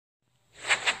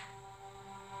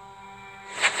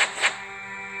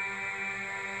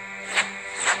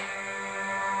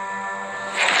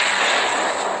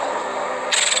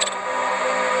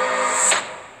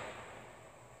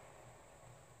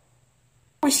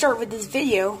start with this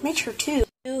video, make sure to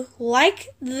like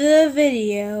the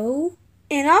video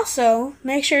and also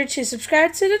make sure to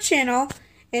subscribe to the channel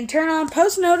and turn on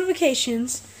post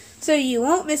notifications so you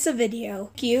won't miss a video.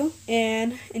 Thank you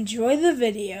and enjoy the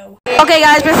video. Okay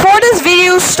guys, before this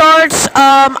video starts,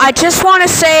 I just want to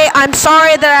say I'm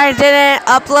sorry that I didn't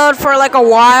upload for like a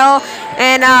while,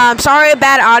 and I'm sorry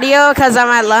bad audio because I'm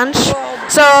at lunch.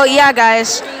 So yeah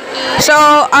guys, so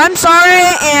I'm sorry,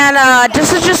 and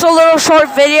this is just a little short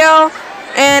video,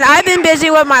 and I've been busy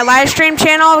with my live stream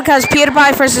channel because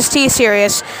PewDiePie vs.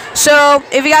 T-Series. So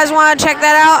if you guys want to check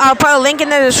that out, I'll put a link in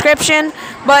the description.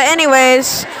 But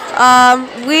anyways,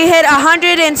 we hit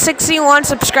 161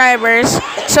 subscribers,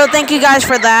 so thank you guys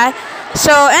for that.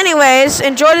 So anyways,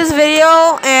 enjoy this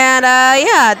video, and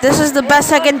yeah, this is the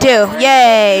best I can do.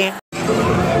 Yay!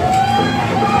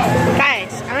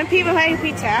 Guys, I'm in PewDiePie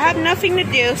Pizza. I have nothing to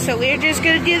do, so we're just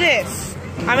gonna do this.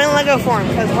 I'm in Lego form,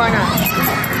 because why not?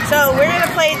 So we're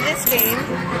gonna play this game,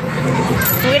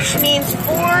 which means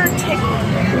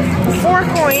 4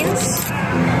 coins.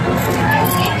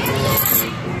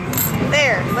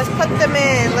 There, let's put them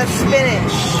in. Let's spin it,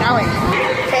 shall we?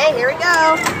 Okay, here we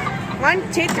go. 1,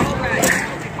 2, 3.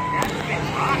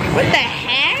 What the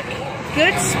heck?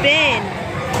 Good spin.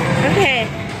 Okay,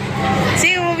 let's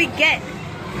see what we get.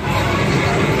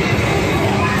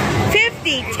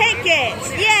 50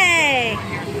 tickets! Yay!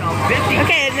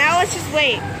 Okay, now let's just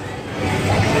wait.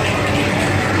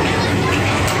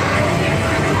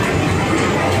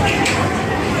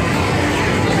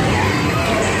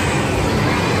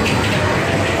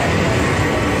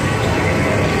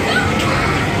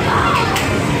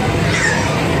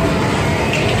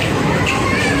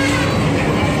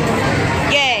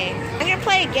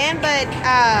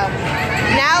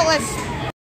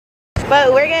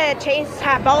 But we're gonna chase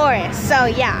Boris, so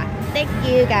yeah, thank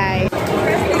you guys.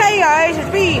 Hey guys,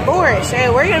 it's me, Boris,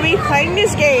 and we're gonna be playing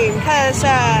this game because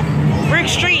we're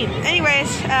extreme. Anyways,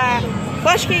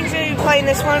 Flush King's gonna be playing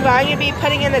this one, but I'm gonna be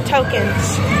putting in the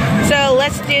tokens. So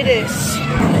let's do this.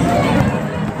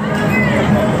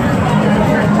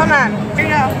 Come on, here we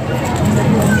go.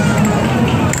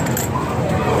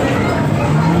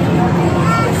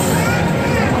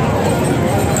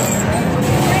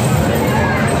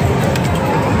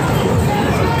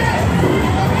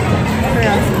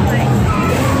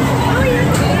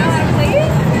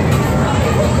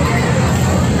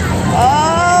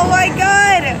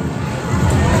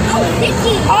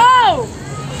 Oh!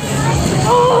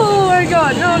 Oh my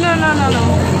god, no. No!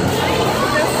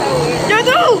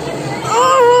 Oh!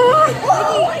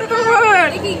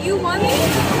 Nikki, you won it?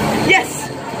 Yes!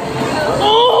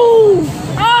 Oh!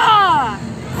 Ah!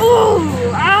 Oh!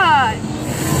 Ah!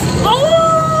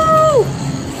 Oh!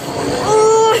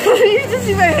 Oh! You just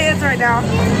see my hands right now.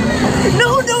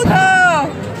 No! Oh!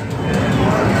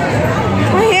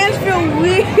 My hands feel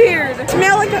weird. I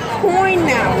smell like a coin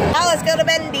now. Now let's go to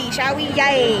Bendy, shall we?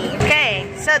 Yay! Okay,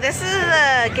 so this is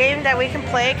a game that we can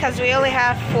play because we only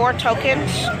have 4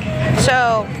 tokens.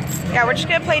 So yeah, we're just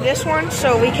gonna play this one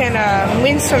so we can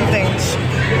win some things.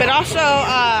 But also,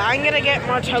 I'm gonna get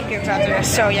more tokens after this.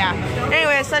 So yeah.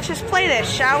 Anyways, let's just play this,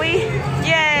 shall we?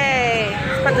 Yay!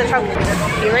 Let's put the tokens.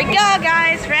 Here we go,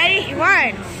 guys. Ready?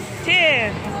 1,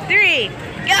 2, 3,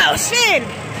 go! Spin!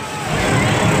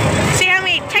 See how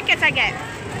many tickets I get.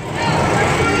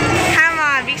 Come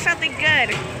on, be something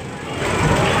good.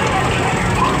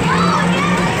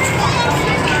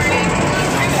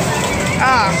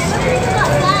 Oh.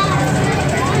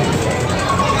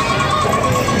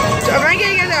 So am I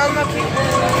getting in the unlucky?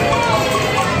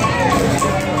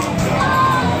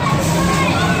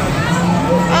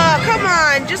 Oh, come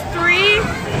on, just 3?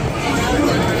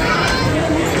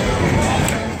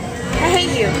 I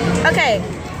hate you. Okay.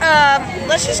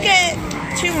 Let's just get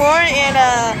 2 more and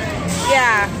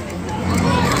yeah.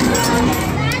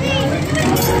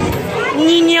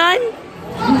 Nyan?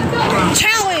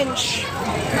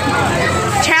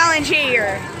 Challenge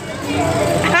here.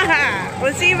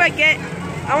 Let's see if I get,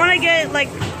 I want to get like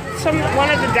one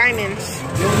of the diamonds.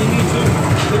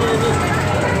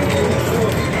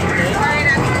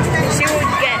 See what we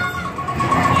get.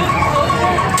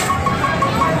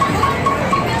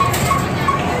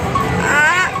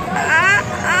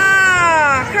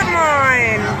 Come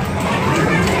on.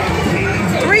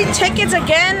 3 tickets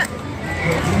again?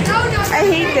 I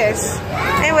hate this.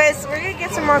 Anyways, we're gonna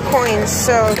get some more coins,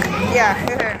 so yeah.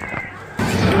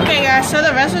 Okay guys, so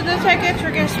the rest of the tickets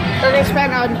we're gonna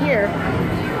spend on here.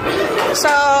 So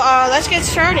let's get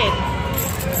started.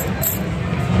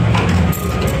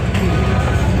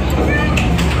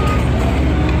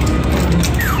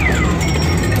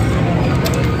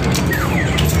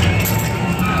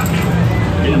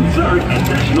 Insert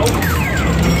additional.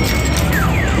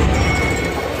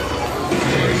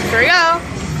 Here we go.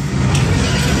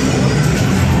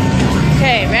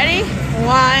 Okay, ready?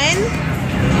 1,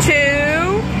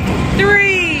 2,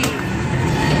 3.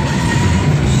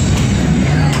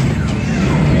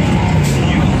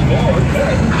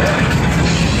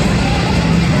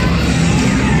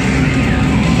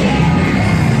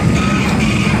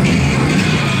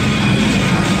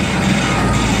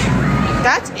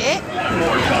 That's it?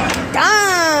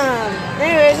 Done!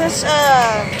 Anyways, let's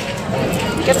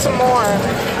get some more.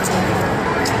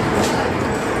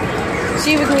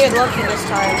 See if we can get lucky this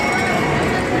time.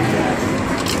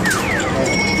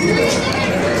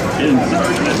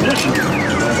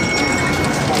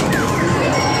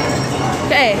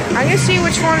 Okay, I'm gonna see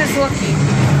which one is lucky.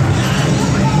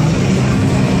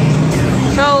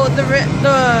 So the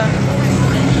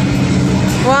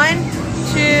 1,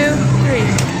 2,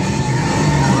 3.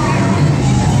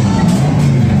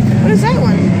 What is that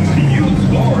one? You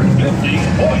scored 50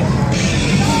 points.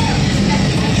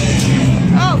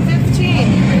 Oh, 15.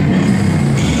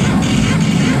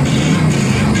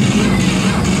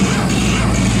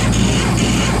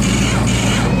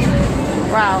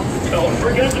 Wow. Don't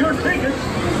forget your tickets.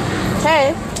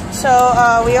 Okay, so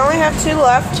we only have 2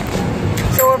 left,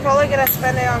 so we're probably gonna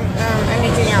spend it on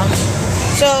anything else.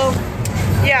 So,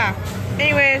 yeah.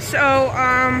 Anyway, so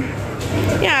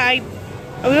yeah,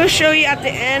 I will show you at the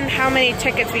end how many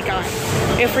tickets we got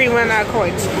if we run out of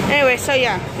coins. Anyway, so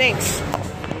yeah, thanks.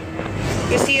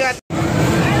 We'll see you at.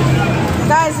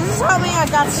 Guys, this is how many I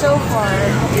got so far.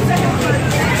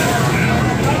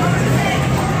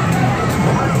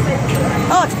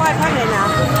 Oh, it's 500 now.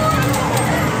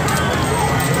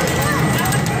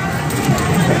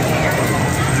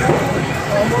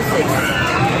 Almost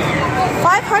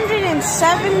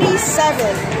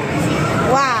 577.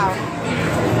 Wow.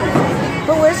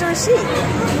 But where's the receipt?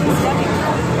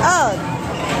 Oh.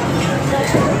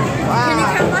 Wow. Can you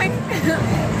come like?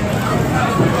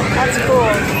 That's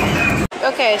cool.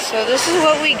 Okay, so this is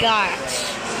what we got.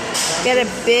 Got a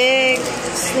big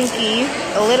Slinky,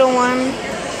 a little one,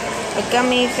 a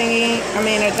gummy thingy,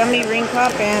 a gummy ring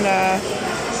cup, and a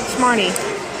Smartie.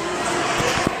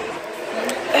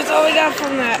 That's all we got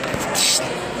from that.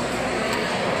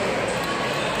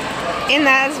 In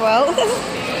that as well.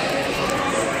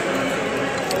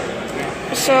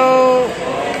 So,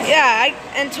 yeah,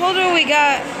 in total we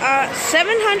got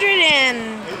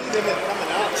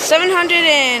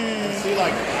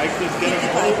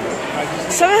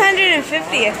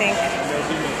 750, I think.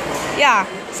 Yeah,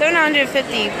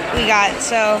 750 we got,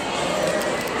 so,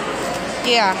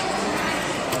 yeah.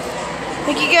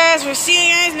 Thank you guys, we'll see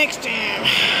you guys next time.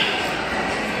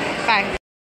 Bye.